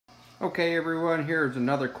Okay everyone, here's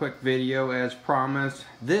another quick video as promised.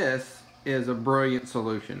 This is a brilliant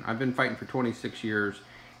solution. I've been fighting for 26 years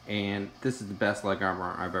and this is the best leg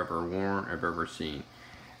armor I've ever worn, I've ever seen.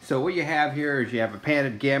 So what you have here is you have a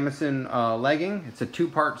padded gambeson legging. It's a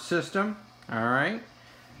two-part system, alright?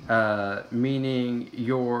 Meaning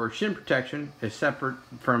your shin protection is separate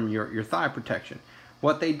from your thigh protection.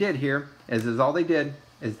 What they did here is all they did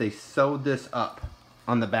is they sewed this up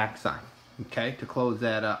on the back side, okay, to close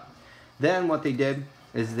that up. Then what they did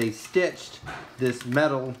is they stitched this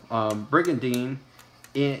metal brigandine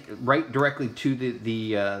right directly to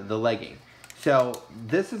the legging. So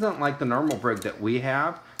this isn't like the normal brig that we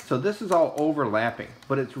have. So this is all overlapping,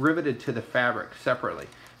 but it's riveted to the fabric separately.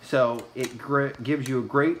 So it gives you a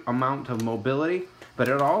great amount of mobility, but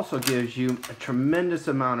it also gives you a tremendous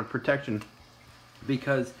amount of protection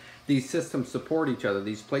because these systems support each other.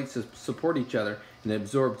 These plates support each other and it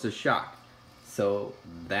absorbs the shock. So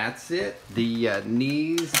that's it. The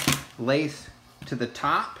knees lace to the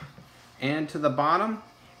top and to the bottom,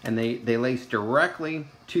 and they lace directly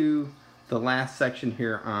to the last section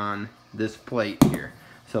here on this plate here.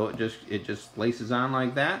 So it just laces on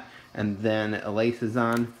like that, and then it laces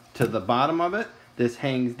on to the bottom of it. This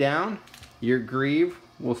hangs down. Your greave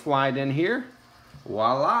will slide in here.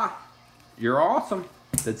 Voila! You're awesome.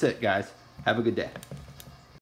 That's it, guys. Have a good day.